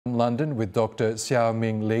In London with Dr. Siow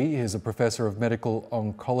Ming Lee. He's a professor of medical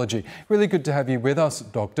oncology. Really good to have you with us,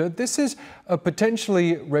 Doctor. This is a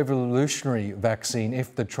potentially revolutionary vaccine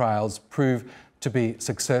if the trials prove to be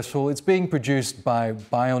successful. It's being produced by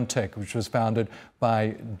BioNTech, which was founded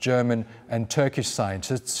by German and Turkish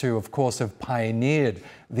scientists who, of course, have pioneered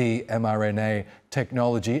the mRNA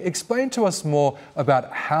technology. Explain to us more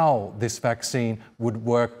about how this vaccine would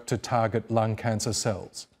work to target lung cancer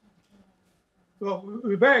cells. Well,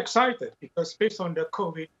 we're very excited because based on the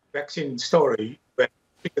COVID vaccine story, when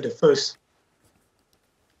we took the first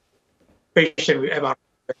patient with mRNA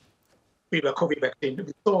with a COVID vaccine,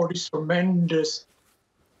 we saw this tremendous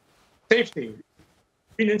safety,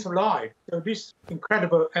 millions of lives. So this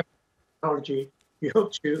incredible technology, we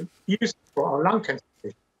hope to use for our lung cancer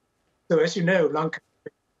patients. So as you know, lung cancer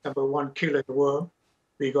is the #1 killer in the world.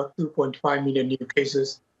 We got 2.5 million new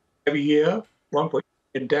cases every year, 1.8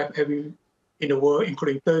 million deaths in the world,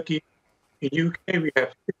 including Turkey. In UK, we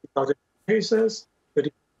have 50,000 cases,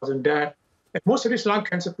 30,000 deaths. And most of this lung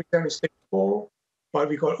cancer present in stage 4, but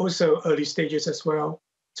we got also early stages as well.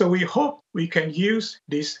 So we hope we can use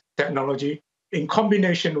this technology in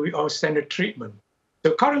combination with our standard treatment.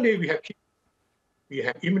 So currently we have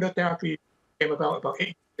immunotherapy, came about 8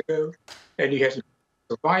 years ago, and it has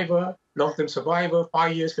survivor, long-term survivor,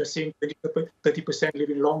 5 years, we're seeing 30%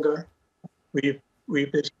 living longer with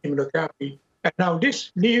this immunotherapy. And now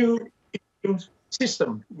this new immune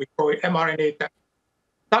system, we call it mRNA,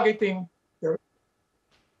 targeting the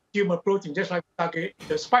tumor protein, just like target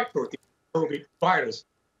the spike protein, COVID virus.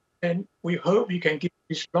 And we hope we can give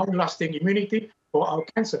this long-lasting immunity for our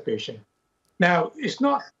cancer patient. Now, it's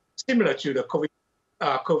not similar to the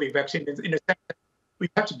COVID vaccine in the sense that we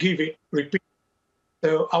have to give it repeat.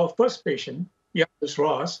 So our first patient, Youngest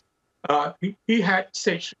Ross, he had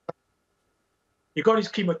stage, he got his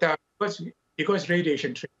chemotherapy, he got his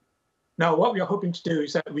radiation treatment. Now, what we are hoping to do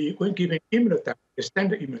is that we will give him immunotherapy, the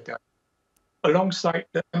standard immunotherapy, alongside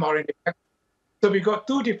the mRNA vaccine. So we got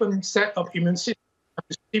 2 different sets of immune systems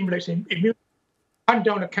to stimulate immune, hunt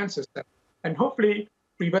down the cancer cell, and hopefully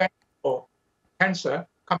prevent or cancer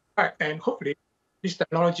come back. And hopefully this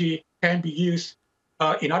technology can be used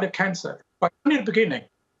in other cancer. But only the beginning.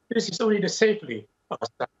 This is only the safety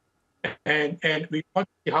study. And we want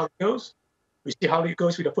to see how it goes. We see how it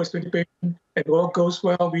goes with the first 20 patients, and if all goes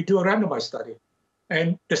well, we do a randomized study.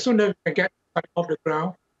 And the sooner we can get it off the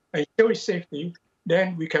ground and show its safety,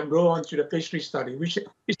 then we can roll on to the phase 3 study, which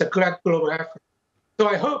is a global effort. So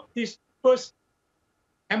I hope this first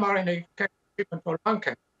mRNA treatment for lung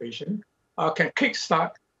cancer patients can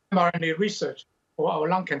kickstart mRNA research for our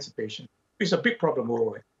lung cancer patients. It's a big problem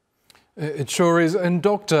worldwide. It sure is. And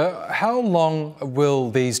Doctor, how long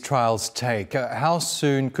will these trials take? How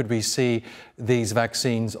soon could we see these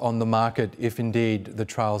vaccines on the market if indeed the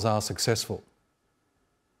trials are successful?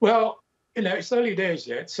 Well, it's early days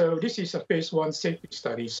yet. So this is a phase 1 safety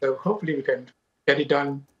study. So hopefully we can get it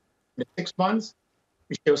done in 6 months.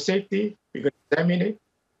 We show safety, we can examine it,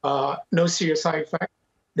 no serious side effects.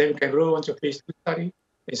 Then we can roll on to phase 2 study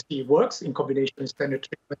and see it works in combination with standard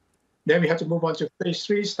treatment. Then we have to move on to phase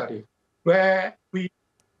 3 study, where we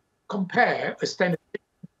compare a standard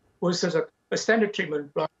treatment versus a standard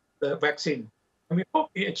treatment plus the vaccine. And we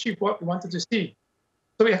hope we achieve what we wanted to see.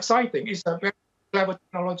 So it's exciting. It's a very clever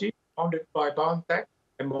technology founded by BioNTech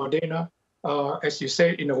and Moderna. As you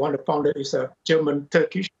said, one of the founders is a German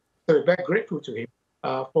Turkish. So we're very grateful to him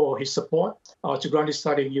for his support to run this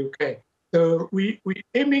study in UK. So we're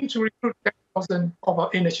aiming to recruit 10,000 of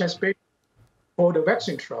our NHS patients for the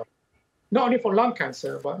vaccine trial, not only for lung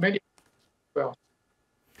cancer, but many well.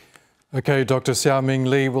 Okay, Dr. Siow Ming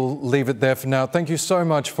Lee, we'll leave it there for now. Thank you so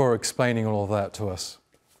much for explaining all of that to us.